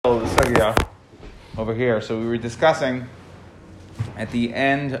sugya over here. So we were discussing at the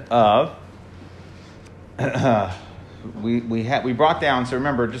end of we brought down. So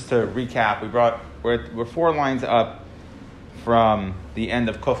remember, just to recap, we're 4 lines up from the end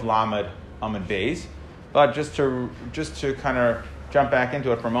of Kuf Lamed Amud Beis. But just to kind of jump back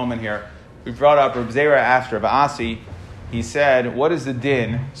into it for a moment here, we brought up Reb Zera asked Reb Asi. He said, "What is the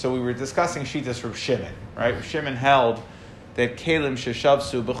din?" So we were discussing Shitas Reb Shimon, right? Reb Shimon held that Kalim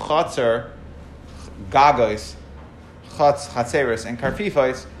Sheshavsu b'Chatzer Gagos Chatzeres and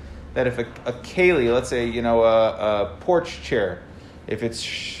Karfifos, that if a keli, let's say a porch chair, if it's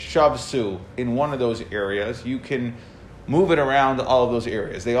shavsu in one of those areas, you can move it around all of those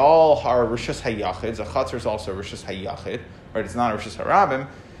areas. They all are Rishus Hayachid. A Chatzer is also Rishus Hayachid, right? It's not a Rishus Harabim.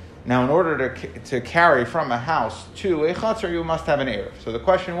 Now, in order to carry from a house to a Chatzer, you must have an Erev. So the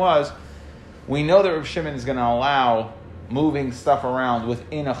question was, we know that Reb Shimon is going to allow moving stuff around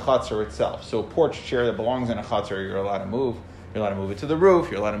within a Chatzer itself. So a porch chair that belongs in a Chatzer, you're allowed to move. You're allowed to move it to the roof.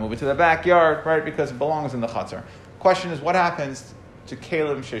 You're allowed to move it to the backyard, right? Because it belongs in the Chatzer. Question is, what happens to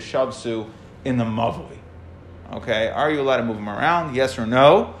Kalim Sheshavsu in the Mavli? Okay, are you allowed to move them around? Yes or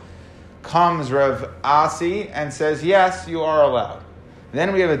no? Comes Rav Asi and says, yes, you are allowed.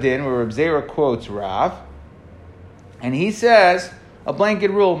 Then we have a din where Reb Zera quotes Rav, and he says a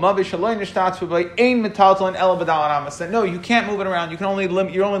blanket rule: that no, you can't move it around. You're only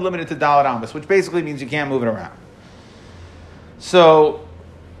limited to Dalet Amos, which basically means you can't move it around. So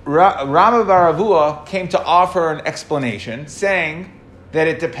Rama bar Avua came to offer an explanation, saying that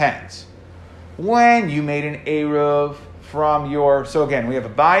it depends. When you made an Eruv from so again, we have a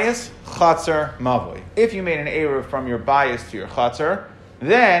bias, Chatzer, Mavli. If you made an Eruv from your bias to your Chatzer,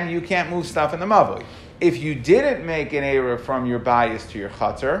 then you can't move stuff in the Mavli. If you didn't make an Eruv from your bias to your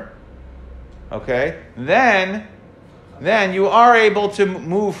Chatzer, okay, then you are able to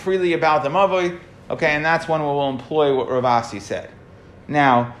move freely about the Mavli, okay, and that's when we will employ what Rav Asi said.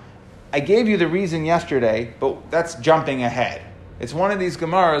 Now, I gave you the reason yesterday, but that's jumping ahead. It's one of these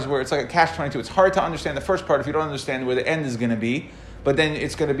Gemaras where it's like a catch-22. It's hard to understand the first part if you don't understand where the end is going to be, but then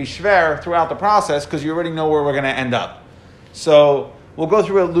it's going to be shver throughout the process because you already know where we're going to end up. So we'll go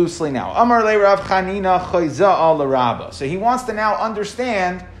through it loosely now. Amar le Rav Chanina choyza al Rabba. So he wants to now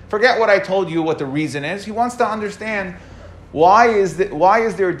understand, forget what I told you what the reason is. He wants to understand why is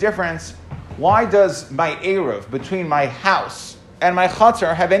there a difference? Why does my Eruv between my house and my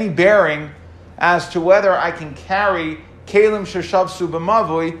Chatzer have any bearing as to whether I can carry Kalim Sheshavsu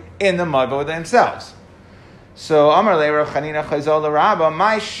b'Mavui in the Mavui themselves? So Amar le Rav Chanina Chazal Rabba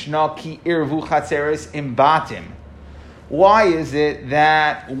Maishna ki irvu Chatzeres imbatim. Why is it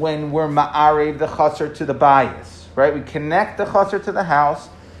that when we're ma'arev the Chatzer to the bias, right? We connect the Chatzer to the house,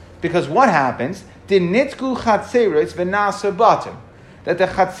 because what happens? Dinitku Chatzeres v'nasa batim. That the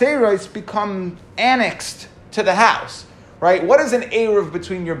Chatzeres become annexed to the house, right? What does an Eruv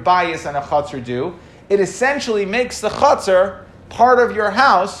between your bias and a Chatzer do? It essentially makes the Chatzer part of your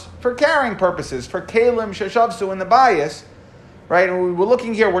house for carrying purposes, for Kalim Sheshavsu in the bias, right? And we're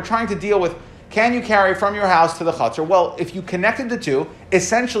looking here, we're trying to deal with, can you carry from your house to the Chatzer? Well, if you connected the two,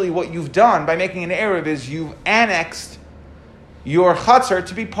 essentially what you've done by making an Eruv is you've annexed your Chatzer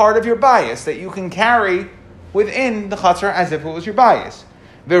to be part of your bias, that you can carry within the Chatzer as if it was your bias.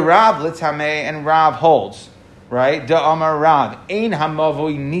 The Rav Litzhameh, and Rav holds, right? Da Amar Rav, Ein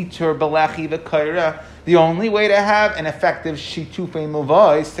hamavoi nitur belechi v'kaira. The only way to have an effective shitufei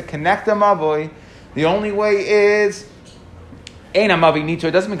muvoi is to connect a mavoi. The only way is Ein hamavoi nitur.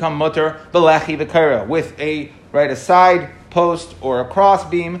 It doesn't become mutter belechi v'kaira with a side post or a cross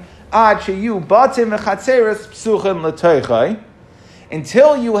beam. Ad sheyu batim v'chatzeres psuchim l'toichai.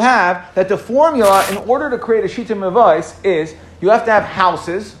 Until you have that the formula in order to create a shita mavos is you have to have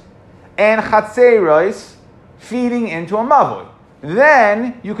houses and chatzeros feeding into a mavoi.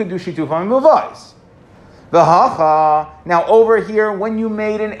 Then you can do shitufah mavos. Now over here, when you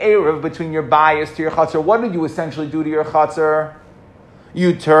made an eruv between your bias to your chatzer, what did you essentially do to your chatzer?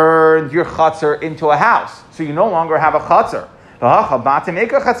 You turned your chatzer into a house, so you no longer have a chatzer.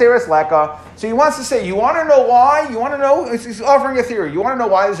 So he wants to say, you want to know why? You want to know? He's offering a theory. You want to know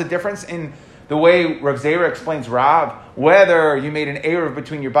why there's a difference in the way Rav Zera explains Rav, whether you made an eruv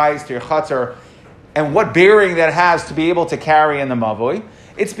between your bias to your chatzer, and what bearing that has to be able to carry in the mavoi.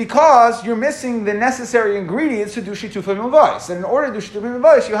 It's because you're missing the necessary ingredients to do shitufah mavos. And in order to do shitufah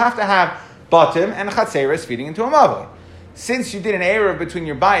mavos, you have to have batim and chatzeres feeding into a mavoi. Since you did an eruv between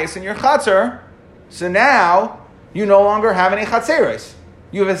your bias and your chatzer, so now you no longer have any chatzeres.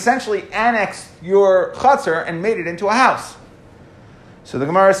 You have essentially annexed your chatzer and made it into a house. So the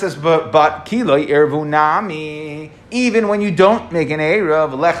Gemara says, but kiloi irvu nami, even when you don't make an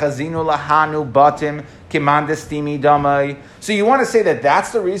eruv, lechazinu lahanu batim kimandestimi damai. So you want to say that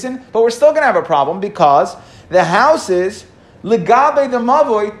that's the reason, but we're still going to have a problem because the houses, legabe the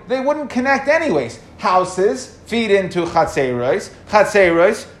mavoi, they wouldn't connect anyways. Houses feed into chatzeros,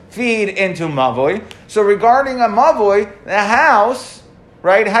 chatzeros feed into mavoi. So regarding a mavoi, the house,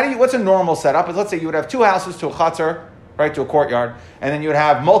 right? What's a normal setup? Is let's say you would have two houses to a chatzer, right, to a courtyard, and then you would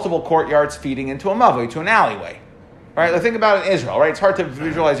have multiple courtyards feeding into a mavoi, to an alleyway, right? Think about it in Israel, right? It's hard to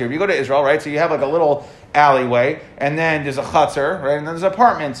visualize here. If you go to Israel, right, so you have like a little alleyway, and then there's a chatzer, right, and then there's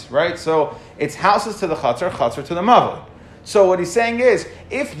apartments, right? So it's houses to the chatzer, chatzer to the mavoi. So what he's saying is,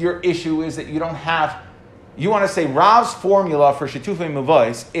 if your issue is that you don't have, you want to say Rav's formula for Shetufei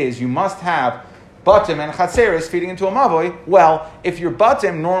Mavos is you must have batim and chatzeres feeding into a mavoi. Well, if your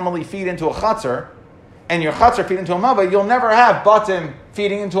batim normally feed into a chatzer, and your chatzer feed into a mavoi, you'll never have batim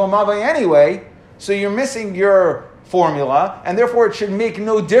feeding into a mavoi anyway, so you're missing your formula, and therefore it should make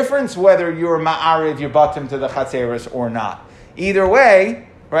no difference whether you're ma'ariv your batim to the chatzeres or not. Either way,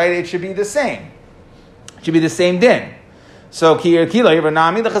 right, it should be the same. It should be the same din. So and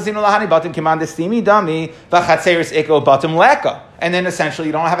then essentially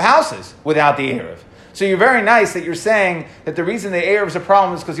you don't have houses without the eruv. So you're very nice that you're saying that the reason the eruv is a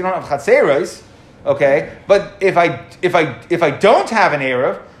problem is because you don't have chatzeros, okay? But if I don't have an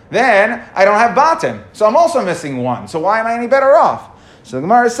eruv, then I don't have batim. So I'm also missing one. So why am I any better off? So the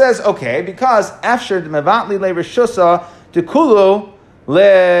Gemara says, okay, because after mevatli le rishusa dekulu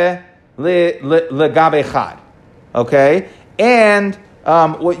le gabe chad, okay. And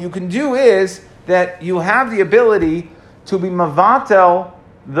what you can do is that you have the ability to be mavatel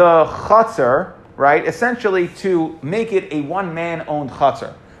the chutzner, right? Essentially to make it a one-man-owned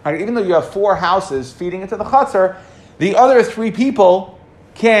chutzner. Right? Even though you have four houses feeding into the chutzner, the other three people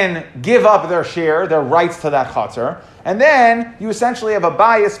can give up their share, their rights to that chutzner, and then you essentially have a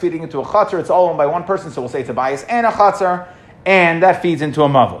bias feeding into a chutzner. It's all owned by one person, so we'll say it's a bias and a chutzner, and that feeds into a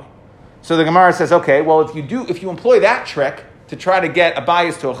mavoi. So the Gemara says, okay, well, if you employ that trick to try to get a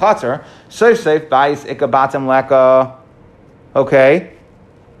bias to a chatzar, safe bias ikabatim leka. Okay.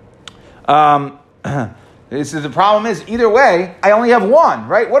 This is the problem is either way, I only have one,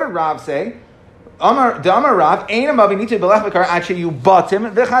 right? What did Rav say? Amar Rav, you have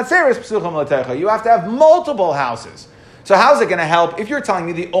to have multiple houses. So how's it going to help? If you're telling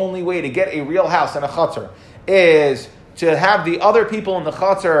me the only way to get a real house in a chatzar is to have the other people in the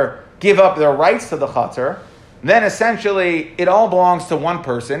chatzar give up their rights to the chatzar, then essentially it all belongs to one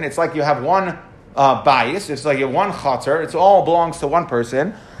person. It's like you have one bias. It's like you have one chatzar. It all belongs to one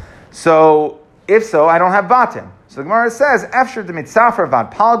person. So if so, I don't have batim. So the Gemara says, "Efshar de mitzafer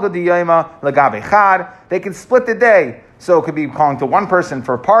vad palgo diyoma legabe chad." They can split the day, so it could be belong to one person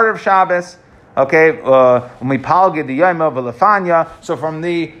for part of Shabbos. Okay, umipalgo diyoma v'lefanya. So from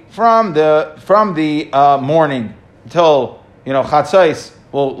the morning until chatzos,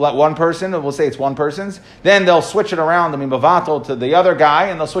 we'll let one person. We'll say it's one person's. Then they'll switch it around. Mibavatel to the other guy,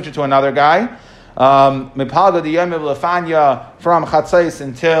 and they'll switch it to another guy. Mipalgo diyoma v'lefanya from chatzos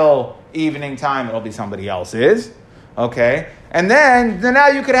until evening time. It'll be somebody else's. Okay, and then now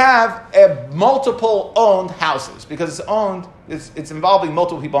you could have multiple owned houses because it's owned. It's involving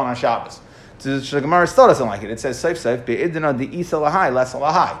multiple people on Shabbos. So the Gemara still doesn't like it. It says safe be'idna de'isa lahai less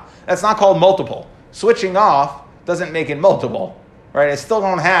lahai. That's not called multiple. Switching off doesn't make it multiple, right? I still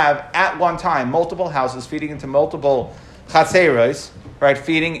don't have at one time multiple houses feeding into multiple chatzeros, right?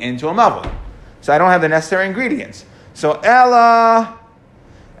 Feeding into a mavul. So I don't have the necessary ingredients. So Ella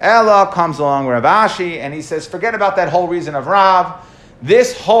comes along with Rav Ashi, and he says, forget about that whole reason of Rav.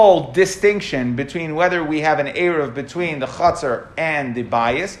 This whole distinction between whether we have an eruv between the chatzar and the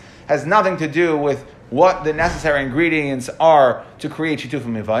bias has nothing to do with what the necessary ingredients are to create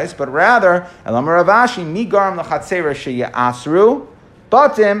shitufim mivais, but rather, Elam Rav Ashi, mi garam l'chatzera she'asru,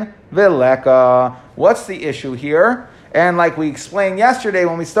 batim v'leka. What's the issue here? And like we explained yesterday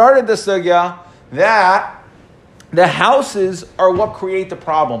when we started the sugya, that the houses are what create the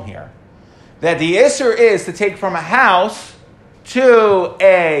problem here. That the issue is to take from a house to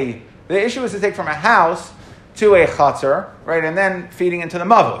the issue is to take from a house to a chatzar, right, and then feeding into the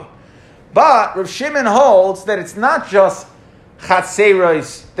mavli. But Rav Shimon holds that it's not just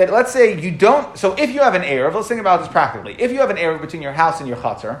chatzeros, that let's say you don't, so if you have an eruv, let's think about this practically. If you have an eruv between your house and your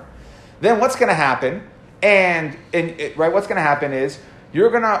chatzar, then what's going to happen? Right, what's going to happen is you're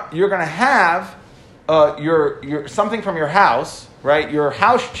gonna have your something from your house, right? Your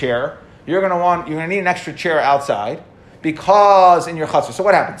house chair. You're gonna need an extra chair outside because in your chutzner. So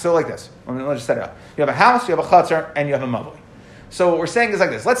what happens? So like this. Let's just set it up. You have a house, you have a chutzner, and you have a mavli. So what we're saying is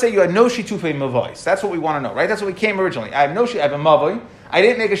like this. Let's say you had no shitufei mavais. That's what we want to know, right? That's what we came originally. I have a mavoi. I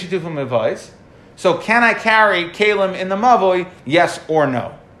didn't make a shitufei mavais. So can I carry kalim in the mavoi? Yes or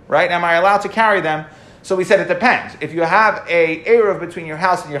no, right? Am I allowed to carry them? So we said it depends. If you have a eruv between your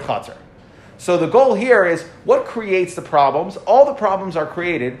house and your chatzar. So the goal here is what creates the problems? All the problems are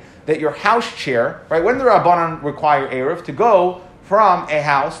created that your house chair, right? When the Rabbanan require eruv to go from a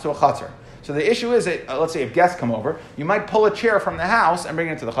house to a chatzar. So the issue is that, let's say if guests come over, you might pull a chair from the house and bring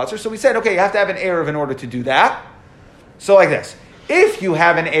it to the chatzar. So we said, okay, you have to have an eruv in order to do that. So like this. If you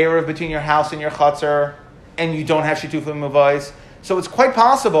have an eruv between your house and your chatzar and you don't have shitufei mavais, so it's quite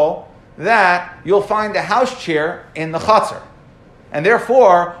possible that you'll find a house chair in the chatzar. And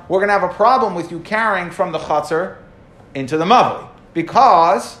therefore, we're going to have a problem with you carrying from the chatzar into the mavoi.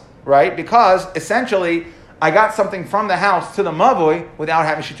 Because essentially, I got something from the house to the mavoi without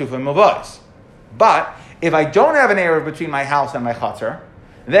having shitufei mavais. But if I don't have an eruv between my house and my chatzar,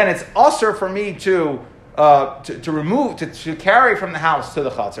 then it's usher for me to carry from the house to the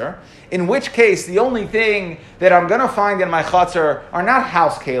chatzar, in which case the only thing that I'm going to find in my chatzar are not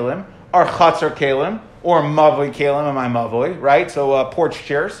house kalim, are chatzar kalim, or mavoi kalim in my mavoi, right? So porch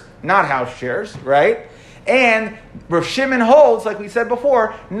chairs, not house chairs, right? And Rav Shimon holds, like we said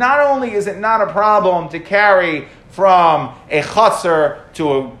before, not only is it not a problem to carry from a chatzar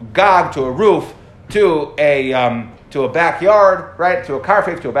to a gag, to a roof, to a backyard, right? To a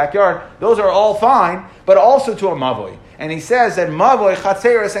karfif, to a backyard. Those are all fine, but also to a mavoi. And he says that mavoi,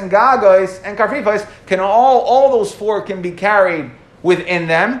 chatzeres, and gagos, and karfifos can all those four can be carried within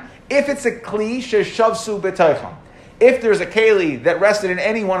them if it's a kli sheshavsu b'toicham. If there's a keli that rested in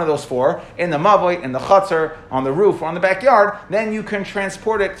any one of those four, in the mavoi, in the chatzar, on the roof, or on the backyard, then you can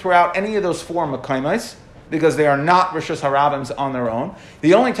transport it throughout any of those four mekaymes, because they are not rishus harabims on their own.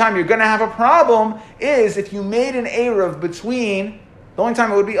 The only time you're going to have a problem is if you made an eruv between, the only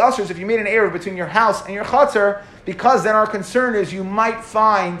time it would be usher is if you made an eruv between your house and your chatzar, because then our concern is you might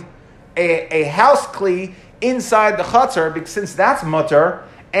find a house kli inside the chatzar, because since that's mutter,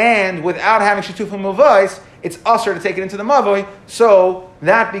 and without having shitufei mavais, it's usher to take it into the mavoi, so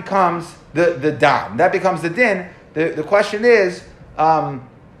that becomes the dam. That becomes the din. The question is,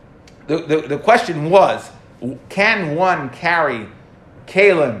 the question was, can one carry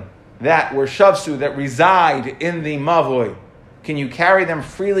kalim that were shavsu, that reside in the mavoi? Can you carry them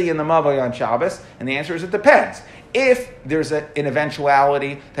freely in the mavoi on Shabbos? And the answer is it depends. If there's an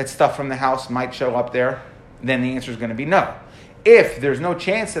eventuality that stuff from the house might show up there, then the answer is going to be no. If there's no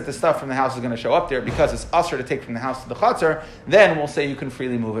chance that the stuff from the house is going to show up there because it's usher to take from the house to the chatzar, then we'll say you can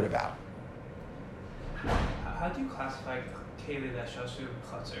freely move it about. How do you classify keli that shasu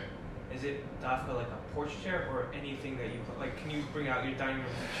chatzar? Is it dafka like a porch chair or anything that you like? Can you bring out your dining room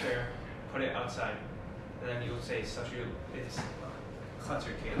chair, put it outside, and then you would say it's chatzar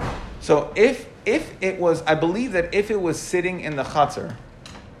keli? So if it was, I believe that if it was sitting in the chatzar,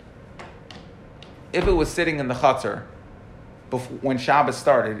 when Shabbos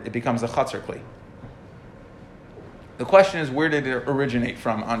started, it becomes a chatzar kli. The question is, where did it originate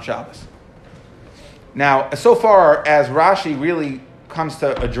from on Shabbos? Now, so far as Rashi really comes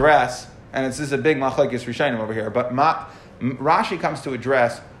to address, and this is a big machlekes rishonim over here, but Rashi comes to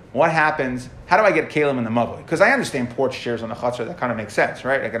address what happens, how do I get kalim in the mavoi? Because I understand porch chairs on the chatzar, that kind of makes sense,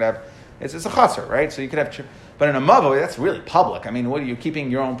 right? I could have, it's a chatzar, right? So you could have, but in a mavoi, that's really public. I mean, what are you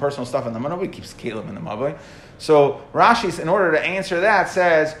keeping your own personal stuff in the mavoi? Nobody keeps kalim in the mavoi. So Rashi, in order to answer that,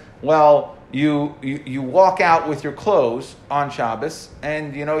 says, well, you walk out with your clothes on Shabbos,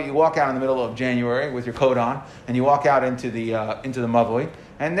 and you walk out in the middle of January with your coat on, and you walk out into the mavoi,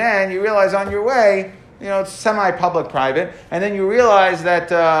 and then you realize on your way, it's semi-public private, and then you realize that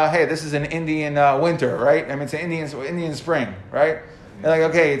hey, this is an Indian winter, right? I mean, it's an Indian spring, right? You're like,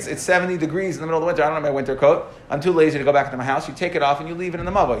 okay, it's 70 degrees in the middle of the winter. I don't have my winter coat. I'm too lazy to go back into my house. You take it off and you leave it in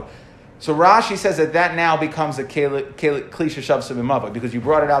the mavoi. So Rashi says that now becomes a kli sheshavsu b'mavoi, because you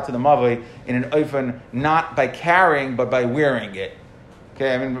brought it out to the mavoi in an ofen, not by carrying, but by wearing it.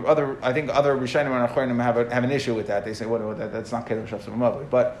 Okay, I mean, I think other rishonim and achorim have an issue with that. They say, well, that's not kli sheshavsu b'mavoi.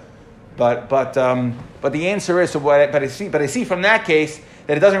 But the answer is, but I see from that case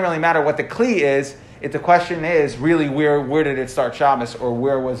that it doesn't really matter what the kli is. If the question is really where did it start Shabbos, or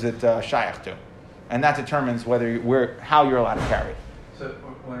where was it shayach to, and that determines how you're allowed to carry it. So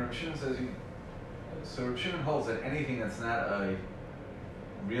when Rav Shimon says, Rav Shimon holds that anything that's not a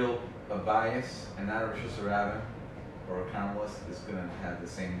bias and not a rishus harabim or a carmelist is going to have the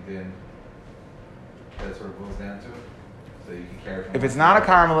same din. That's what it boils down to. So you can carry from. If it's not a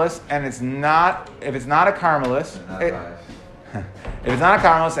carmelist and if it's not a carmelist, if it's not a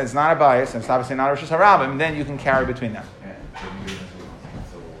carmelist and it's not a bias and it's obviously not a rishus harabim, then you can carry between them. Yeah.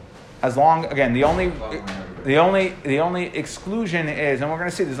 As long, again, the only exclusion is, and we're going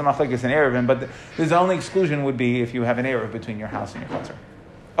to see there's a machlekes in Eruvin, but the only exclusion would be if you have an Eruv between your house and your chutzner.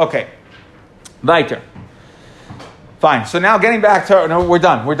 Okay, weiter. Fine. So now getting back to, no, we're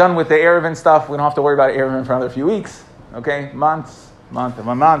done. We're done with the Eruvin stuff. We don't have to worry about Eruvin for another few weeks. Okay, month,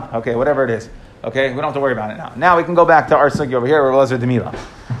 1 month. Okay, whatever it is. Okay, we don't have to worry about it now. Now we can go back to our sugi over here, Rabbi Elazar Demila.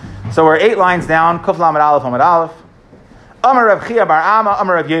 So we're 8 lines down. Kuf Lamed Aleph Amud Aleph. Amar Rav Chia Bar Amma,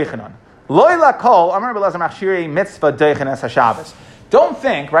 Amar Rav Yechanan. Loila Kol, Amar Rabbi Elazar Machshirei Mitzvah Deichen Es HaShabbos. Don't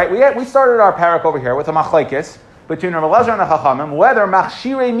think, right? We started our parak over here with a machlekes between Rabbi Elazar and the Chachamim whether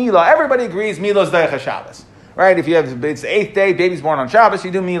Machshirei Mila. Everybody agrees Mila's Deichen Shabbos, right? If you have it's the 8th day, baby's born on Shabbos,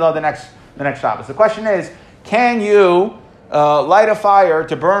 you do Mila the next Shabbos. The question is, can you light a fire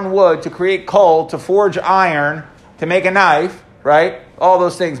to burn wood, to create coal, to forge iron, to make a knife, right? All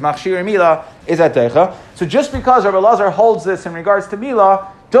those things. Machshirei Mila is at Deicha. So just because Rabbi Elazar holds this in regards to Mila,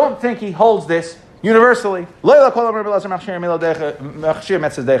 don't think he holds this universally. Why? That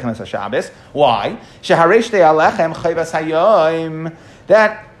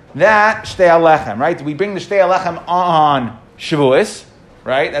shtei alechem, right? We bring the shtei alechem on Shavuos,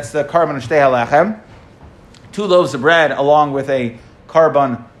 right? That's the carbon of shtei alechem. 2 loaves of bread along with a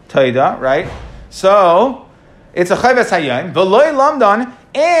carbon taida, right? So it's a chayvas hayom. V'loy lamdan,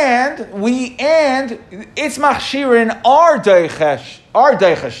 and it's machshirin our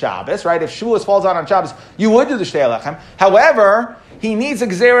deicha Shabbos, right? If Shavuos falls out on Shabbos, you would do the shtei alechem. However, he needs a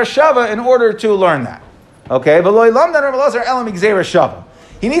gzeira shava in order to learn that. Okay, v'loy lamdan Rabbi Elazar elam gzeira shava.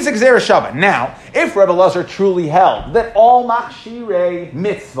 He needs a gzeira shava. Now, if Rabbi Elazar truly held that all machshirei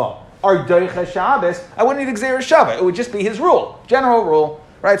mitzvah are deicha Shabbos, I wouldn't need a gzeira shava. It would just be his rule, general rule,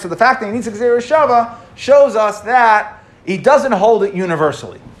 right? So the fact that he needs a gzeira shava shows us that he doesn't hold it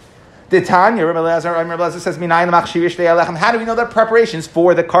universally. The Tanya, Rabbi Elazar says, "Minayin machshir shtei alechem." How do we know that preparations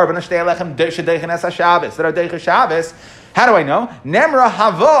for the carbon of shtei alechem shedeichen es haShabbos that are deicha Shabbos? How do I know? Nemra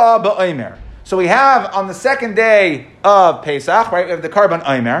hava ba'omer. So we have on the 2nd day of Pesach, right? We have the carbon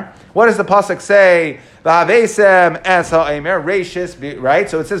omer. What does the pasuk say? V'havesem es ha'omer, rashis, right?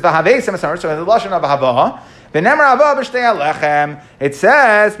 So it says v'havesem es ha'omer. So the lashon of hava. V'nemra hava b'shtei alechem. It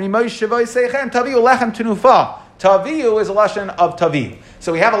says mimosh shavoy seichem taviu lechem tenufa. Taviu is a lashon of taviu.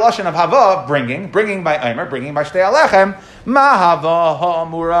 So we have a lashon of hava, bringing by omer, bringing by shtei alechem. Ma hava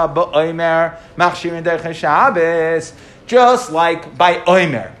ha'amura ba'omer machshirin deichen Shabbos. Just like by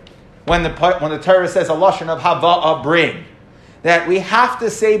omer. When the Torah says a lashon of hava, bring, that we have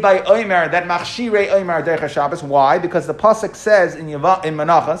to say by omer that machshirei omer deicha Shabbos. Why? Because the pasuk says in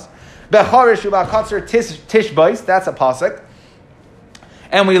Menachos, becharish ubakatzer tishbais. That's a pasuk,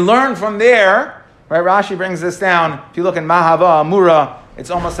 and we learn from there. Right? Rashi brings this down. If you look in Mahava Amura, it's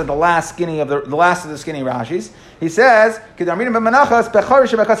almost at the last of the skinny Rashis. He says, "Kedarminim b'Menachos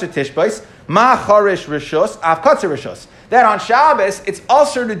becharish ubakatzer tishbais macharish rishus avkatzer rishus." That on Shabbos, it's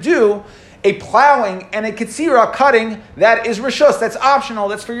also to do a plowing and a ketzira cutting that is rishus, that's optional,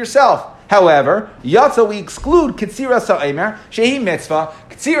 that's for yourself. However, yatza, we exclude ketzira sa'omer, shehi mitzvah.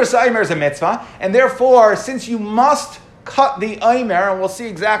 Ketzira sa'omer is a mitzvah, and therefore, since you must cut the omer, and we'll see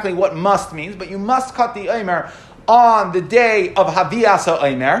exactly what must means, but you must cut the omer on the day of haviyah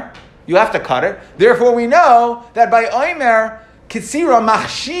sa'omer, you have to cut it. Therefore, we know that by omer, ketzira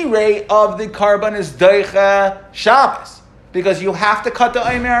machshirei of the carbon is deicha Shabbos. Because you have to cut the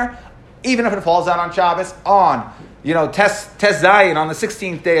omer, even if it falls out on Shabbos, on, Tes Zayin, on the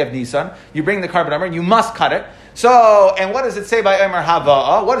 16th day of Nisan, you bring the carbon omer, you must cut it. So, and what does it say by omer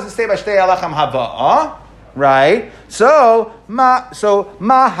hava'ah? What does it say by shtei alechem hava'ah? Right? So ma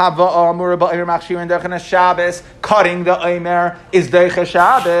hava'ah amura ba'omer machshirin deichen Shabbos, cutting the omer is deicha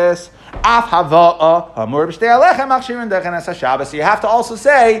Shabbos. Af hava'ah amura b'shtei alechem machshirin deichen Shabbos. So you have to also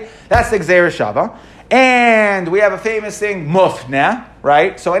say, that's the gzeira shava. And we have a famous thing, mufna,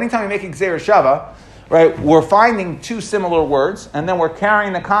 right? So anytime we make a gzeira shava, right, we're finding 2 similar words, and then we're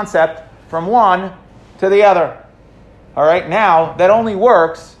carrying the concept from one to the other. All right, now that only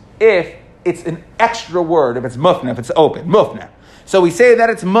works if it's an extra word, if it's mufna, if it's open, mufna. So we say that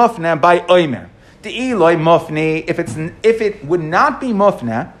it's mufna by omer. De'iloi mufni, if it would not be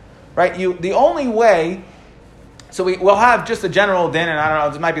mufna, right? The only way. So we'll have just a general din, and I don't know,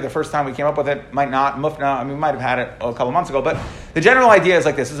 this might be the first time we came up with it, might not, mufna, we might have had it a couple months ago, but the general idea is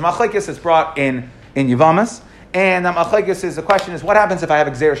like this. It's a machlekes that's brought in Yavamas, and the machlekes is, the question is, what happens if I have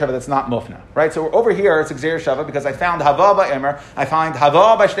a gzeira shava that's not mufna, right? So over here, it's a gzeira shava because I found hava by emer, I find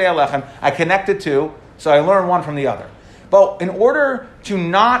hava by shtei alechem, I connect the 2, so I learn one from the other. But in order to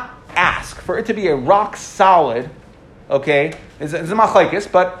not ask for it to be a rock solid, okay, it's a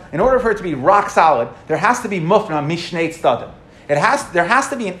machlekes, but in order for it to be rock solid, there has to be mufna mishnei tzadim. There has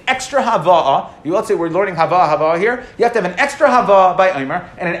to be an extra hava'ah. Let's say we're learning hava'ah here. You have to have an extra hava'ah by Omer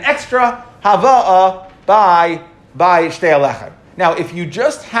and an extra hava'ah by Shtei Alechem. Now, if you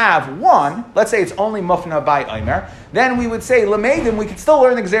just have one, let's say it's only mufna by Omer, then we would say Lameidim, we could still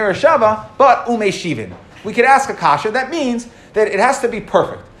learn the Gzeira Shava, but Umeshivin. We could ask a kasha. That means that it has to be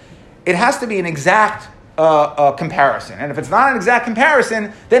perfect. It has to be an exact comparison. And if it's not an exact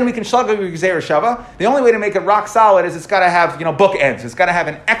comparison, then we can shlug over Gzeira Shava. The only way to make it rock solid is it's got to have, book ends. It's got to have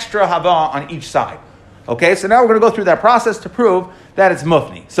an extra hava on each side. Okay, so now we're going to go through that process to prove that it's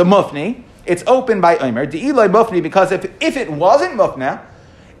mufni. So mufni, it's open by Omer. De'iloi mufni, because if it wasn't mufna,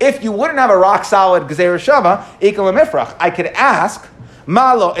 if you wouldn't have a rock solid Gzeira Shava, ikal mifrach, I could ask,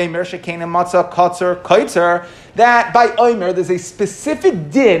 Malo Omer shekena matzah kotzer koitzer, that by Omer there's a specific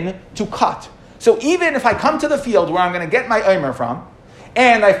din to cut. So even if I come to the field where I'm going to get my Omer from,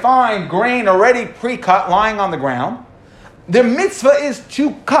 and I find grain already pre-cut lying on the ground, the mitzvah is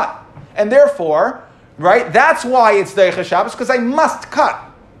to cut. And therefore, right, that's why it's Deicha Shabbos, because I must cut.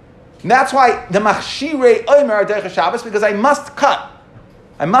 And that's why the Machshirei Omer are Deicha Shabbos, because I must cut.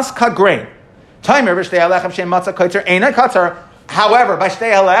 I must cut grain. However, by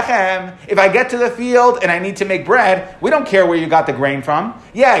Shtei Halechem, if I get to the field and I need to make bread, we don't care where you got the grain from.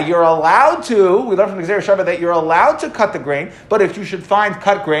 Yeah, you're allowed to. We learned from the Gzeira Shava that you're allowed to cut the grain, but if you should find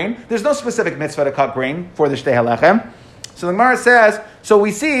cut grain, there's no specific mitzvah to cut grain for the Shtei Halechem. So the Gemara says, so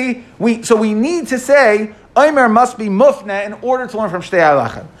we need to say, Omer must be mufna in order to learn from Shtei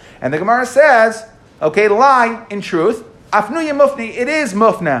Halechem. And the Gemara says, okay, lie, in truth, Afnuya mufni, it is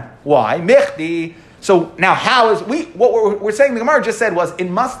mufna. Why? Michdi. So now what we're saying, the Gemara just said was, it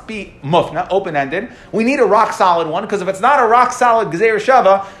must be mufna, open-ended. We need a rock-solid one, because if it's not a rock-solid Gzeira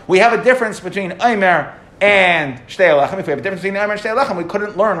Shava, we have a difference between Omer and Shtei Halechem. If we have a difference between Omer and Shtei Halechem, we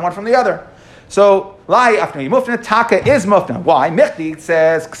couldn't learn one from the other. So, lai after mufna, taka is mufna. Why? Michdi, it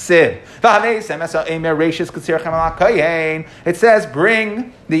says, ksiv. It says,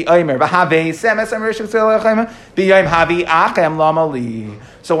 bring the Omer.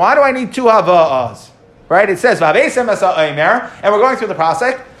 So why do I need two hava'as? Right? It says, and we're going through the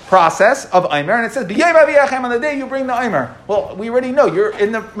process of Omer, and it says, on the day you bring the Omer. Well, we already know, you're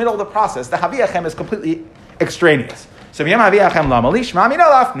in the middle of the process. The havi'achem is completely extraneous. So,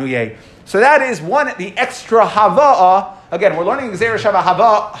 so that is the extra hava'ah. Again, we're learning Gzeira Shava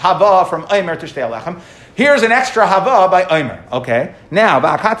hava'ah from Omer to Shtei Halechem. Here's an extra hava'ah by Omer. Okay. Now,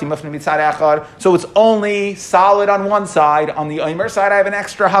 so it's only solid on one side. On the Omer side, I have an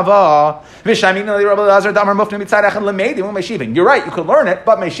extra hava'ah. You're right, you could learn it,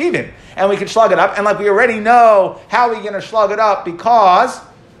 but meshivin. And we can slug it up. And like we already know how we're going to slug it up, because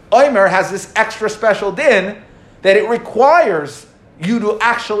Omer has this extra special din that it requires you to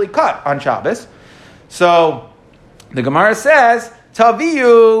actually cut on Shabbos. So the Gemara says,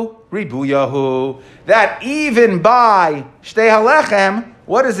 Taviyu ribuyahu, that even by Shtei Halechem,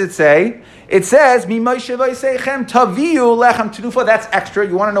 what does it say? It says, Mimoshe v'yseichem taviyu lechem tenufa. That's extra.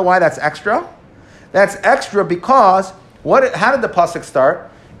 You want to know why that's extra? That's extra because, how did the pasuk start?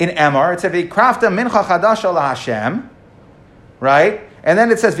 In Emor, it said, V'yikrafta mincha chadasha laHashem, right? And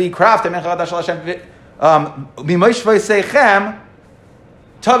then it says, V'yikrafta mincha chadasha laHashem, Mimoshe v'yseichem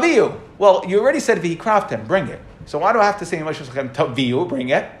taviyu. Well, you already said v'yikraftem, bring it. So why do I have to say Mimoshe v'yseichem taviyu, bring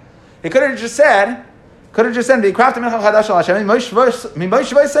it? It could have just said v'yikraftem mincha chadash al Hashem Mimoshe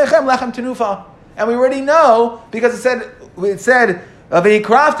v'yseichem lechem tenufa. And we already know because it said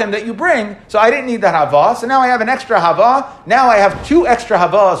v'yikraftem that you bring. So I didn't need that havah. So now I have an extra havah. Now I have two extra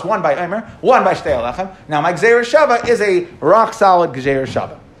havahs, one by Omer, one by Shtei Halechem. Now my Gzeira Shava is a rock solid Gzeira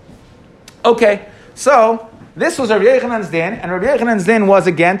Shava. Okay, so this was Rabbi Yochanan's din, and Rabbi Yochanan's din was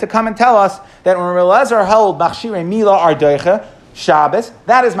again to come and tell us that when Rabbi Elazar held Machshirei Mila are Deicha Shabbos,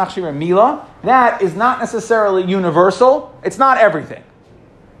 that is Machshirei Mila. That is not necessarily universal. It's not everything.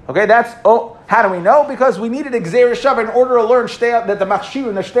 Okay, how do we know? Because we needed a Gzeira Shava in order to learn that the Machshir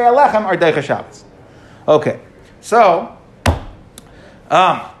and the Shtei Halechem are Deicha Shabbos. Okay, so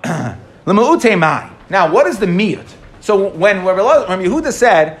L'ma'utei mai. Now, what is the miyut? So when Yehuda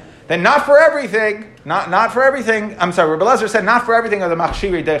said that not for everything, not for everything. I'm sorry, Rabbi Elazar said not for everything are the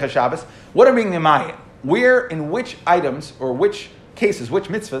Machshirei Deicha Shabbos. What are being the mayit? Where, in which items or which cases, which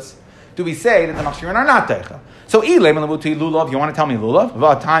mitzvahs do we say that the Machshirin are not Deicha? So, lulav, you want to tell me lulav?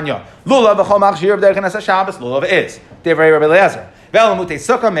 V'atanya, lulav v'chol Machshir of Deicha Nasa Shabbos, lulav is. Divrei Rabbi Elazar. V'elamutei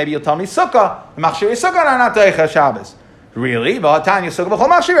sukkah, maybe you'll tell me sukkah. The Machshirei sukkah are not Deicha Shabbos. Really? V'atanya sukkah v'chol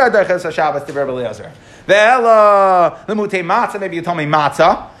Machshir of Deicha Nasa Shabbos, Divrei Rabbi Elazar. V'elamutei matzah, maybe you'll tell me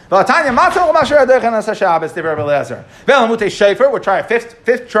matzah. V'atanya matzah v'chol Machshir of Deicha Nasa Shabbos, Divrei Rabbi Elazar. V'elamutei shofar, we'll try a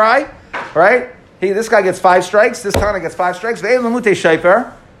fifth try, right? This guy gets 5 strikes. This Tana gets 5 strikes. Ve'el lemute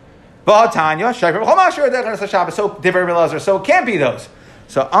shayfer. V'hatanya shayfer b'chol mashir derech Shabbos. So divrei Rabbi Elazar. So it can't be those.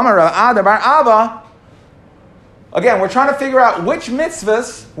 So Amar Rav Ada bar Ava. Again, we're trying to figure out which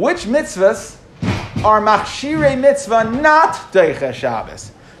mitzvahs are machshirei mitzvah, not deicha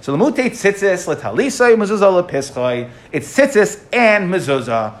Shabbos. So lemute tzitzis letalisay mezuzah lepischay. It's tzitzis and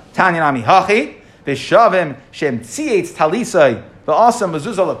mezuzah. Tanya nami hachi v'shavim shem tzietz talisay v'asa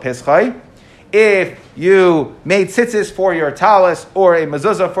mezuzah lepischay. If you made tzitzis for your talis or a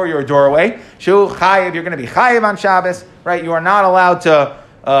mezuzah for your doorway, shu chayiv, you're going to be chayiv on Shabbos, right? You are not allowed to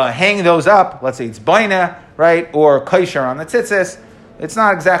hang those up. Let's say it's baina, right, or kosher on the tzitzis. It's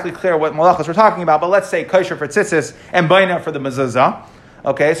not exactly clear what malachas we're talking about, but let's say kosher for tzitzis and baina for the mezuzah.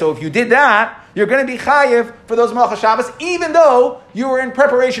 Okay, so if you did that, you're going to be chayiv for those malachas Shabbos, even though you were in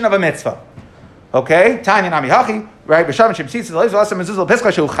preparation of a mitzvah. Okay, Tanya nami hachi, right? B'shavim shem tzitzis l'isa mezuzah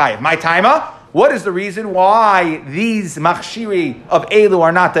l'pischay shu chayiv. My timer. What is the reason why these machshiri of Elu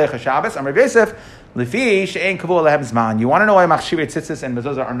are not Deicha Shabbos? Amar Yosef, Lefi she'ein kavua lehem zman. You want to know why machshiri tzitzis and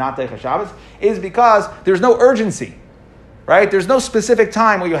mezuzah are not Deicha Shabbos? Is because there's no urgency, right? There's no specific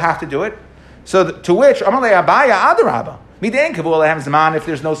time where you have to do it. So to which Amar le'abaya adarabba midein kavua lehem zman. If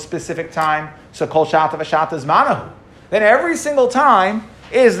there's no specific time, so kol shata v'shata zmanahu. Then every single time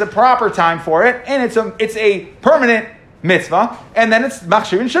is the proper time for it, and it's a permanent mitzvah, and then it's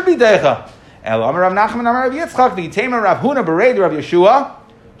machshirin should be Deicha. El Amar Rav Nachman Amar Rav Yitzchak v'yitema Rav Huna bereid Rav Yeshua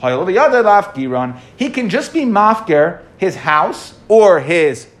hayol v'yadei laf giron. He can just be mafker his house or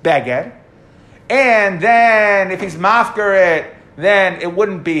his beged, and then if he's mafker it, then it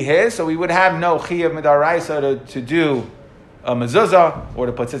wouldn't be his, so we would have no chiyuv midaraisa to do a mezuzah or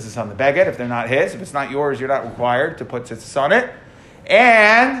to put tzitzis on the beged if they're not his. If it's not yours, you're not required to put tzitzis on it,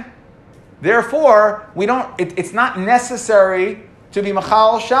 and therefore we don't. It's not necessary to be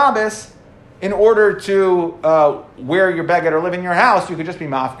machal Shabbos. In order to wear your beged or live in your house, you could just be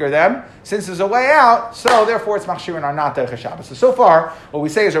mafker them. Since there's a way out, so therefore it's machshirin are not Deicha Shabbos. So far, what we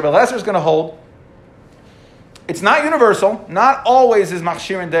say is Rabbi Elazar is going to hold. It's not universal. Not always is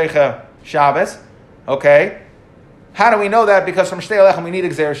machshirin Deicha Shabbos. Okay? How do we know that? Because from Shtei Alechem we need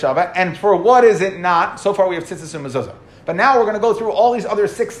Gzeir Shabbat. And for what is it not? So far we have tzitzis and mezuzah. But now we're going to go through all these other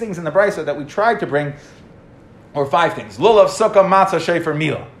 6 things in the Brisa that we tried to bring, or 5 things. Lulav, sukkah, matzah, shefer,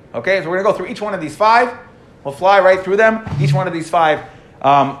 milah. Okay, so we're going to go through each one of these 5. We'll fly right through them. Each one of these 5.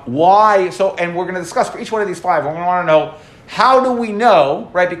 Why? So, and we're going to discuss for each one of these 5. We're going to want to know, how do we know,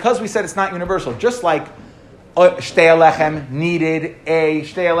 right? Because we said it's not universal. Just like Shtei Alechem needed a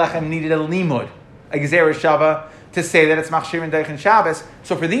limud, a Gezeirah Shava, to say that it's Machshirin Deicha Shabbos.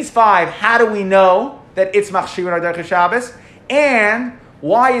 So for these 5, how do we know that it's Machshirin Deicha Shabbos? And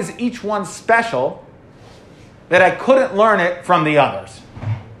why is each one special that I couldn't learn it from the others?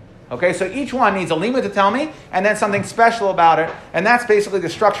 Okay, so each one needs a limud to tell me, and then something special about it, and that's basically the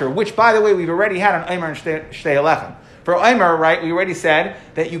structure, which, by the way, we've already had on Omer and Shtei Alechem. For Omer, right, we already said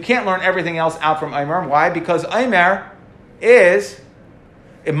that you can't learn everything else out from Omer. Why? Because Omer is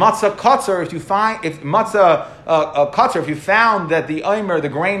if matzah kotzer. If you find if you found that the Omer, the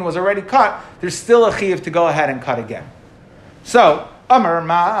grain was already cut, there's still a chiyuv to go ahead and cut again. So Omer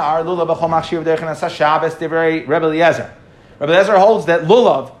ma'ar lulav b'chol machshir v'deichen Shabbos divrei Rebbe Eliezer. Rabbi Eliezer holds that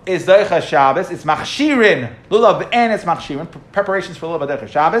lulav is Deicha Shabbos. It's machshirin lulav and it's machshirin. Preparations for lulav Deicha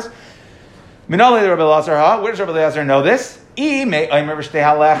Shabbos. Minolei Rabbi Eliezer. Where does Rabbi Eliezer know this? So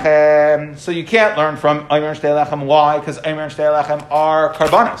you can't learn from Omer and Shtei Alechem. Why? Because Omer and Shtei Alechem are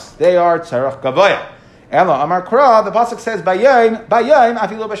karbanos. They are tzarech gavoya. Elo Amar Kra. The pasuk says bayayim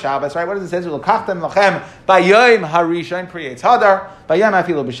afilu b'Shabbos. Right? What does it say? L'kachtem lachem bayayim harishon creates hadar. Bayayim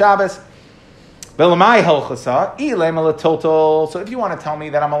afilu b'Shabbos. So if you want to tell me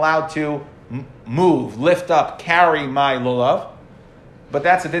that I'm allowed to move, lift up, carry my lulav, but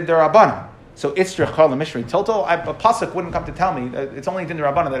that's a din d'Rabbanan. So it's a pasuk wouldn't come to tell me that it's only din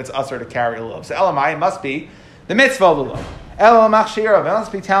d'Rabbanan that it's usher to carry a lulav. So elamai, it must be the mitzvah of lulav. Elam machshirav, it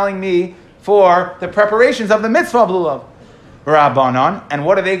must be telling me for the preparations of the mitzvah of lulav. Rabbanan, and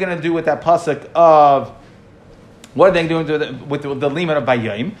what are they going to do with that pasuk of? What are they doing with the limit of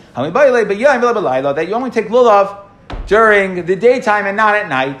bayayim? That you only take lulav during the daytime and not at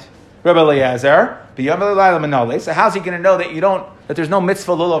night. Rabbi Eliezer. So how's he going to know that there's no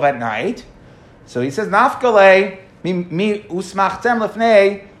mitzvah lulav at night? So he says, Nafkale mi usmachtem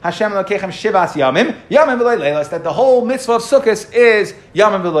lefnei Hashem lokechem shivas yamim v'loy leilos. That the whole mitzvah of Sukkot is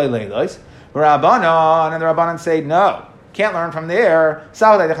yamim v'loy leilos. Rabbanan, and the Rabbanan say no. Can't learn from there.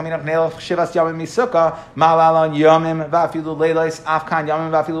 So it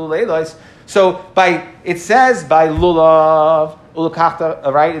says by lulav,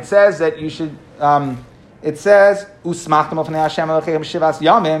 right? It says that you should it says, Usmachtam of Hashem Elohim Shivas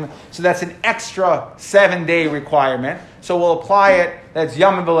Yamim. So that's an extra 7-day requirement. So we'll apply it, that's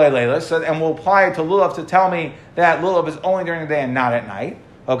Yamim B'lei Leila. So, and we'll apply it to Lulav to tell me that Lulav is only during the day and not at night.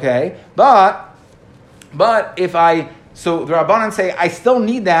 Okay? But so the Rabbanan say, I still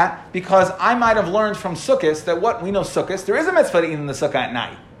need that because I might have learned from Sukkot that what we know Sukkot, there is a mitzvah to eat in the Sukkah at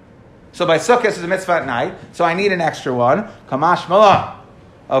night. So by Sukkot is a mitzvah at night, so I need an extra one. Kamash Malah.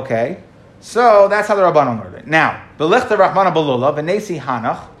 Okay, so that's how the Rabbanan learned it. Now, B'lichta Rachmana B'lulav, V'nesi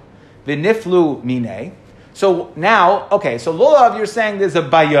Hanach, V'niflu Minei. So now, okay, so Lulav, you're saying there's a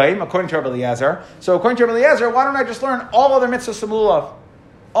Bayayim, according to Rabbi Eliezer. So according to Rabbi Eliezer, why don't I just learn all other mitzvahs from Lulav?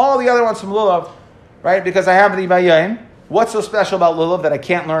 All the other ones from Lulav. Right, because I have the Bayayim. What's so special about Lulav that I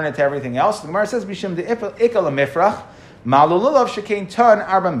can't learn it to everything else? The Gemara says, Bishim de Ikal Mifrach, Malu Lulav Shekain Ton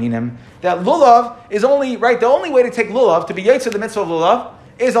Arba Minim. That Lulav is only, right, the only way to take Lulav, to be Yetzer the mitzvah of Lulav,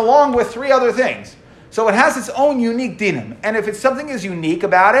 is along with 3 other things. So it has its own unique dinim. And if something is unique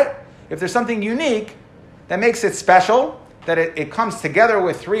about it, if there's something unique that makes it special, that it comes together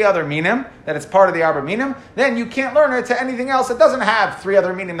with 3 other minim, that it's part of the Arba Minim, then you can't learn it to anything else that doesn't have 3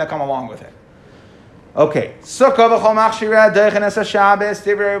 other minim that come along with it. Okay, Sukkah v'chol machshira deichenes haShabbos.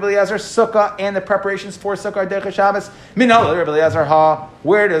 Divrei Rabbi Eliezer, Sukkah and the preparations for Sukkah are deiches Shabbos. Minol Rabbi Eliezer ha.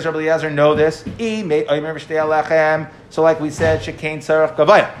 Where does Rabbi Eliezer know this? So, like we said, shekain tzarich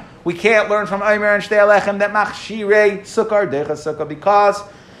gavaya. We can't learn from Omer and Shtei Alechem that machshirei Sukkah are deiches Sukkah because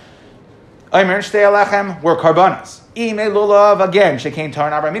Omer and Shtei Alechem were karbanas. Ime lulav again shekain tar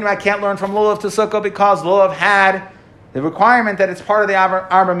nabra. Meaning I can't learn from lulav to Sukkah because lulav had the requirement that it's part of the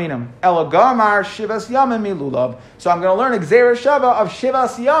Arba Minim. Elogamar Shivas Yamim mi Lulav. So I'm going to learn Gzeira Shava of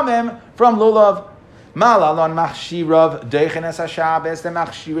Shivas Yamim from Lulav. Malalon Machshirav Deichenes HaShabbos, the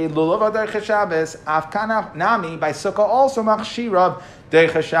Machshirei Lulav Deiches Shabbos. Afkana Nami, by Sukkah also Machshirav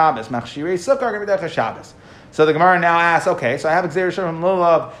Deiches Shabbos. Machshirei Sukkah are going to be Deiches Shabbos. So the Gemara now asks, okay, so I have Gzeira Shava from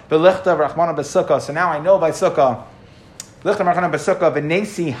Lulav, Belichta Rachmana B'Sukkah. So now I know by Sukkah, Belichta Rachmana B'Sukkah,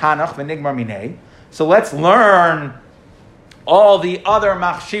 V'nesi Hanach, V'nigmar Minei. So let's learn all the other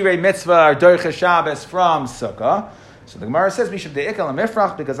machshirei mitzvah or doiches Shabbos from Sukkah. So the Gemara says, Mishum de'ikal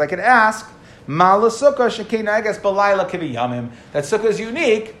amifrach, because I could ask, Mala Sukkah shekein naeges balayla kiviyamim. That Sukkah is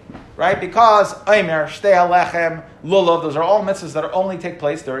unique, right? Because Omer, Shtei Alechem, Lulav, those are all mitzvahs that only take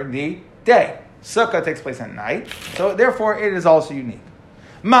place during the day. Sukkah takes place at night, so therefore it is also unique.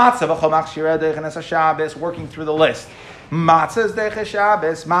 Matzah v'chol machshirei doiches haShabbos, working through the list. Matzah is Deiches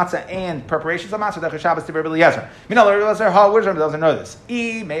Shabbos, matzah and preparations of matzah Deiches Shabbos to Rabbi Eliezer. Minal Rabbi Eliezer, how? Where does Rabbi Eliezer know this?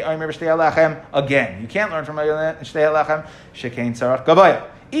 Again, you can't learn from Shtei Alechem. Shekain tzarach gavaya.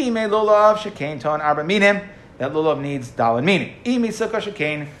 May lulav shekain ton arba minim. That lulav needs dalin minim. Imi sukkah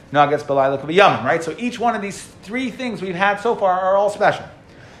shekain nagas balayla kaviyamim. Right. So each one of these 3 things we've had so far are all special.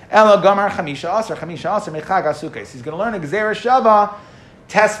 Ela gamar chamisha aser mechag asukes. He's going to learn a gzeira shava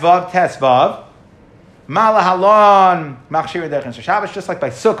tesvav. Malahalon machshirei deiches Shabbos, just like by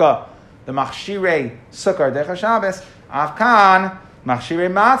Sukkah, the machshirei Sukkah are deiches Shabbos. Afkan machshirei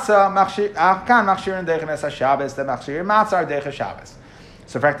matzah, afkan machshirei deiches Shabbos, the machshirei matzah are deiches Shabbos.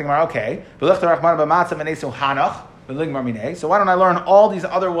 So, for Gemara, okay. B'lichta rachmana b'matzah v'nesu hanach v'ligmar minei. So why don't I learn all these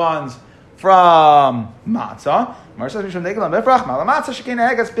other ones from matzah? Matzah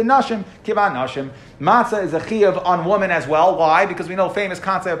is a chiyuv on women as well. Why? Because we know famous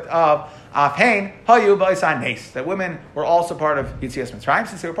concept of Afhain, Hayu Ba'isai Nes, that women were also part of Yitzias Mitzrayim.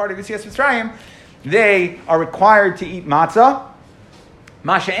 Since they were part of Yitzias Mitzrayim, they are required to eat matzah,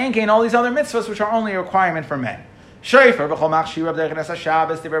 Masha Enke, and all these other mitzvahs, which are only a requirement for men. Shofar, V'chol Machshirav Deiches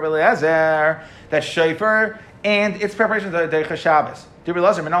HaShabbos, Divrei Rabbi Eliezer, that's shofar, and its preparations are Deiches Shabbos. Divrei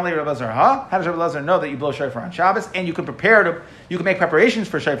Eliezer, but not only Rabbi Eliezer, How does Rabbi Eliezer know that you blow shofar on Shabbos, and you can make preparations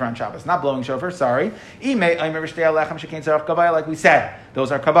for shofar on Shabbos, not blowing shofar, sorry. Like we said,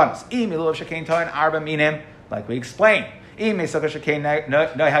 those are kabbanas. Like we explained. That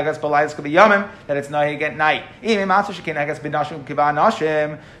it's nahig at night.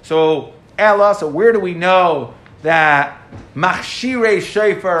 So where do we know that machshirei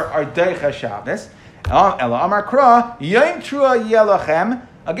shofar are deiches Shabbos?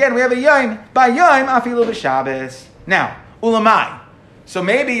 Again, we have a yom. By yom, afilu b'Shabbos. Now, ulamai. So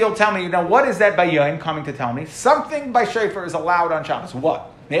maybe you'll tell me, what is that by yom coming to tell me? Something by shofar is allowed on Shabbos. What?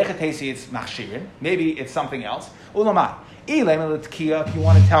 Nechatesi, it's machshirin. Maybe it's something else. Ulamai. If you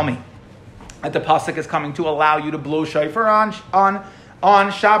want to tell me that the pasuk is coming to allow you to blow shofar on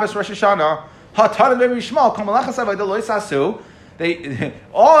Shabbos Rosh Hashanah,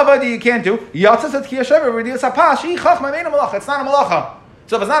 all of it you can't do. It's not a malacha.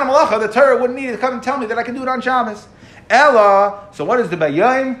 So if it's not a malacha, the Torah wouldn't need to come and tell me that I can do it on Shabbos. Ella, so what is the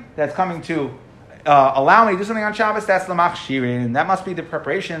bayayim that's coming to allow me to do something on Shabbos, that's Lamach Shirin. That must be the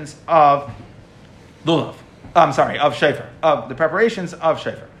preparations of Lulav. Of Shofar. Of the preparations of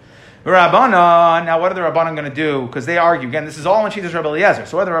Shofar. Rabbanan, now what are the Rabbanan going to do? Because they argue, again, this is all in Shitas Rabbi Eliezer.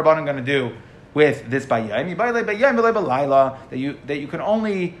 So what are the Rabbanan going to do with this Bayayim? That you can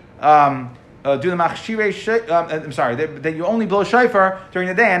only do the Machshirei, that you only blow Shofar during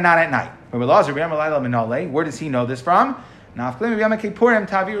the day and not at night. Where does he know this from?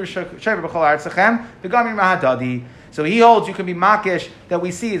 So he holds you can be makish, that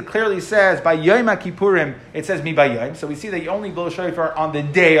we see it clearly says by Yom Kippurim, it says mi bayayim. So we see that you only blow shofar on the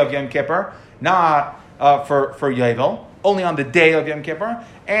day of Yom Kippur, not for Yovel, only on the day of Yom Kippur.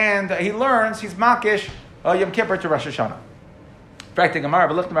 And he learns, he's makish Yom Kippur to Rosh Hashanah. Like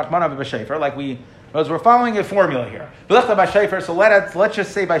we're following a formula here. So let's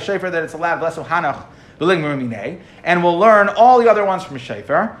just say by shofar that it's allowed, and we'll learn all the other ones from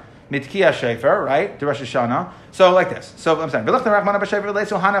shofar. Mitkiya Shefer, right? To Rosh Hashanah. So like this. So I'm saying, so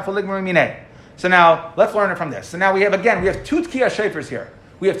now let's learn it from this. So now we have two Tkiya Shefers here.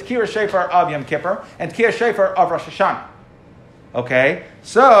 We have Tkiya Shefer of Yom Kippur and Tkiya Shefer of Rosh Hashanah. Okay?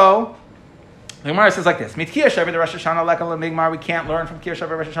 So the Gemara says like this. Mitkiya Shefer, the Rosh Hashanah, like Migmar, we can't learn from Tkiya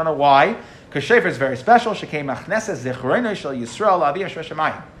Shefer Rosh Hashanah. Why? Because Shefer is very special.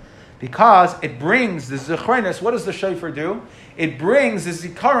 Because it brings the Zechrenis. What does the Shofar do? It brings the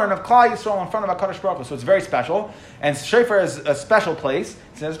Zikaron of Klal Yisrael in front of HaKadosh Baruch Hu. So it's very special. And Shofar is a special place.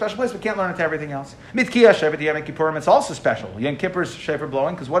 It's in a special place. We can't learn it to everything else. Mitkiya Shofar, the Yom Kippurim, it's also special. Yom Kippur's Shofar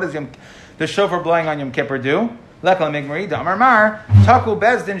blowing. Because what does the Shofar blowing on Yom Kippur do? Lekal Migmari, Da'amar Mar, Taku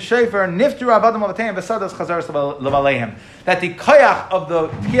Bezdin Shofar, Niftu Avadim Levatayim, Vesadas Chazaras Levaleim. That the Koyach of the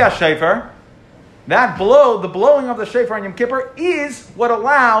Tkiya Shofar, the blowing of the Shofar on Yom Kippur, is what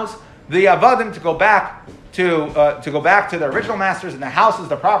allows the Avadim to go back to their original masters and the houses,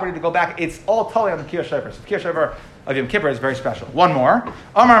 the property to go back. It's all totally on the Tkiya Shofar. So the Tkiya Shofar of Yom Kippur is very special. One more.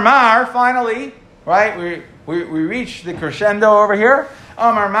 Amar Mar, finally, right? We reach the crescendo over here.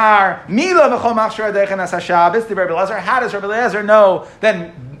 Amar Mar, Mila v'chol machshirei derech HaShabbos. The Rabbi Eliezer. How does Rabbi Eliezer know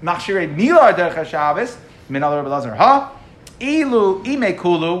then machshirei Mila derech HaShabbos? Min al Rabbi Eliezer. Ilu ime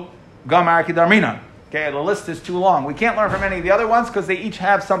kulu gamar kidarminan. Okay, the list is too long. We can't learn from any of the other ones because they each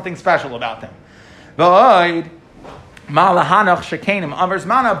have something special about them.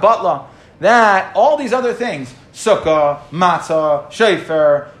 That all these other things, sukkah, matzah,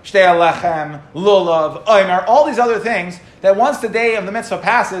 shofar, shtei alechem, lulav, omer, all these other things, that once the day of the mitzvah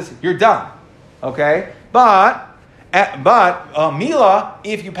passes, you're done. Okay? But Mila,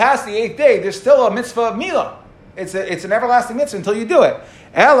 if you pass the 8th day, there's still a mitzvah of Mila. It's an everlasting mitzvah until you do it.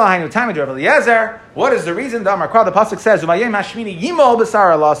 What is the reason? The pasuk says, "Uvayim hashmini yimol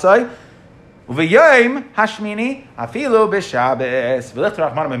b'sar alasai, uvayim hashmini afilu b'Shabbos v'licht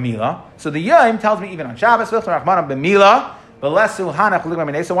rachmana b'mila." So the yom tells me even on Shabbos v'licht rachmana b'mila v'lesu hanach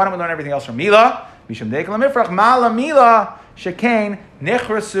l'gmaminei. So why don't we learn everything else from Mila? Mishum deikal mifrach mala Mila shekain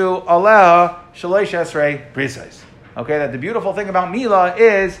nechrasu aleha shalosh esrei brisais. Okay, that the beautiful thing about Mila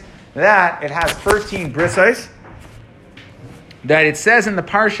is that it has 13 brisais. That it says in the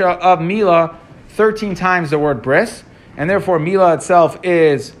parsha of Mila 13 times the word bris, and therefore Mila itself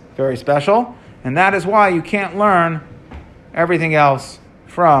is very special, and that is why you can't learn everything else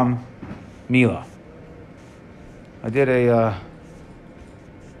from Mila. I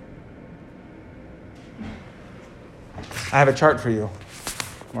have a chart for you,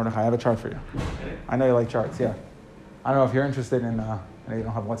 Mordechai. I have a chart for you. I know you like charts, yeah. I don't know if you're interested in, I know you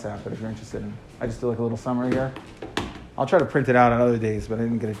don't have WhatsApp, but if you're interested in, I just do like a little summary here. I'll try to print it out on other days, but I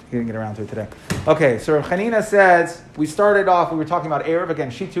didn't get around to it today. Okay, so Rav Chanina says, we started off, we were talking about Erev, again,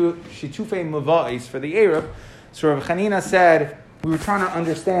 Shitufei Muva'is for the Erev. So Rav Chanina said, we were trying to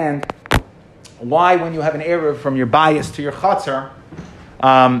understand why when you have an Erev from your bias to your Chatzar,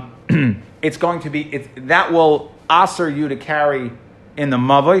 it's going to be, that will aser you to carry in the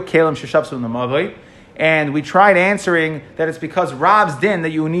Mavoi, Kalim Sheshavsu in the Mavoi. And we tried answering that it's because Rab's din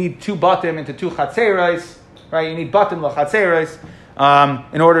that you need 2 batim into 2 chatzeros, right? You need batim lachatzeros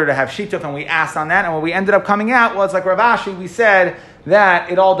in order to have shituf, and we asked on that. And what we ended up coming out was, like Rav Ashi, we said that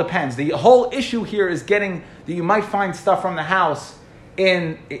it all depends. The whole issue here is that you might find stuff from the house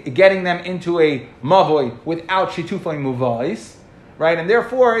in getting them into a mavoi without shitufay muvais, right? And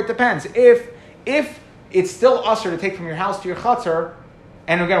therefore, it depends. If it's still usher to take from your house to your chatzar,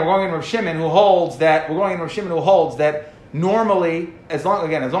 and again, we're going in Rav Shimon who holds that normally, as long as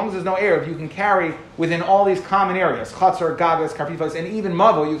there's no Erev, you can carry within all these common areas, chatzar, gagas, karpifos, and even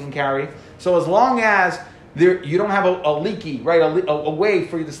mavo you can carry. So as long as there, you don't have a leaky, right, a way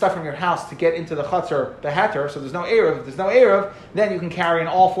for the stuff from your house to get into the chutzner, the heter, so there's no Eruv. If there's no Eruv, then you can carry in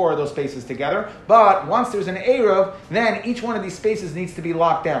all four of those spaces together. But once there's an Eruv, then each one of these spaces needs to be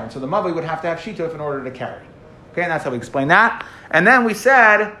locked down. So the Mavi would have to have Shituf in order to carry. Okay, and that's how we explain that. And then we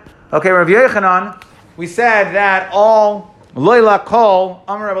said, okay, Rav Yochanan, we said that all Loila Kol,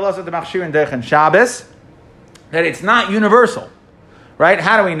 Amar Rav Elazar the Machshir Dechen Shabbos, that it's not universal. Right?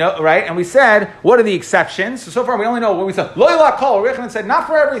 How do we know? Right? And we said, what are the exceptions? So far we only know what we said. Loila Kol. Yochanan said, not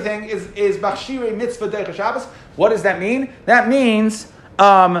for everything is Machshirei Mitzvah Deicha Shabbos. What does that mean? That means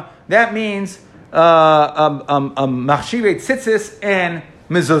Machshirei Tzitzis and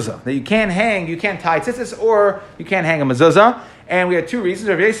Mezuzah. That you can't hang, you can't tie tzitzis, or you can't hang a mezuzah. And we had two reasons.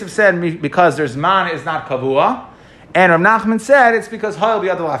 Rav Yosef said because there's man is not kavua, and Rav Nachman said it's because hayil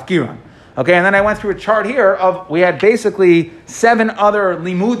biyadol afkiran. Okay, and then I went through a chart here of, we had basically 7 other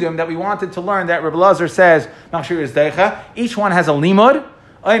limudim that we wanted to learn that Rabbi Elazar says, Machshir is deicha. Each one has a limud.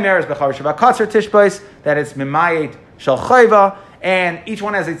 Omer is bechar sheva katzer tishbais, that it's mimayet shel chayva, and each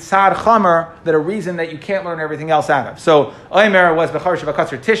one has a tzad chamer, that a reason that you can't learn everything else out of. So Omer was bechar sheva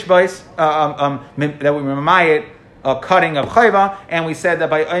katzer tishbais, that we mimayet cutting of chayva, and we said that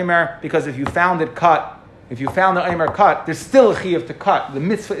by Omer, because if you found it cut, if you found the Omer cut, there's still a chiyuv to cut. The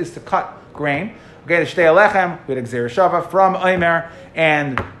mitzvah is to cut grain. Okay, the Shtei Alechem, we had Gzeir Shava from Omer,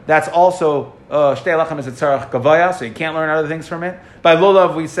 and that's also, Shtei Alechem is a Tzarech Gavaya, so you can't learn other things from it. By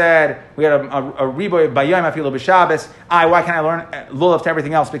Lulav, we said, we had a Riboy, by Yom Afilo B'Shabbos. Why can I learn Lulav to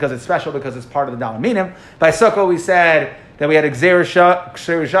everything else? Because it's special, because it's part of the Dalaminim. By Sukkah, we said that we had Gzeir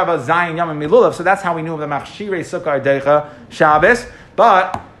Shava, Zayin, Yom, and Milulav, so that's how we knew of the Machshirei Sukkah Deicha Shabbos.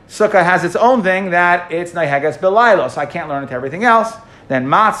 But Sukkah has its own thing that it's Naiheges B'Lailo, so I can't learn it to everything else. Then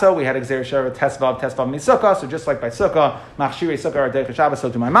matzah, we had Gzeir Shava, Tesvav Misukkah. So just like by Sukkah, Machshirei Sukkah or Deicha Shabbos, so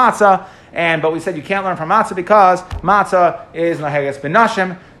do my matzah. But we said you can't learn from matzah because matzah is Naheges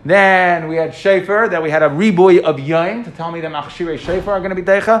B'Nashim. Then we had Shofar, that we had a riboy of yain to tell me that Machshirei Shofar are going to be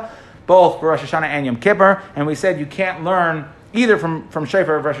Deicha, both for Rosh Hashanah and Yom Kippur. And we said you can't learn either from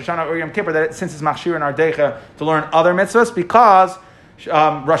Shofar of Rosh Hashanah or Yom Kippur, that since it's Machshir and our Deicha, to learn other mitzvahs, because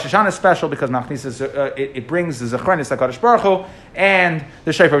Rosh Hashanah is special because it brings the Zechronis HaKadosh Baruch Hu, and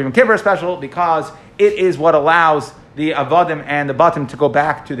the Shofar of Yom Kippur is special because it is what allows the Avadim and the Batim to go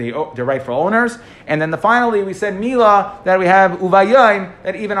back to the rightful owners. And then finally we said Mila, that we have Uvayim,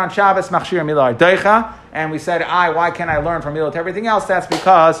 that even on Shabbos, Machshir and Mila are Deicha. And we said, why can't I learn from Mila to everything else? That's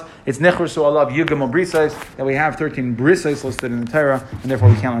because it's Nichrusu Alav Yugam Brisais, that we have 13 Brisais listed in the Torah, and therefore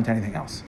we can't learn to anything else.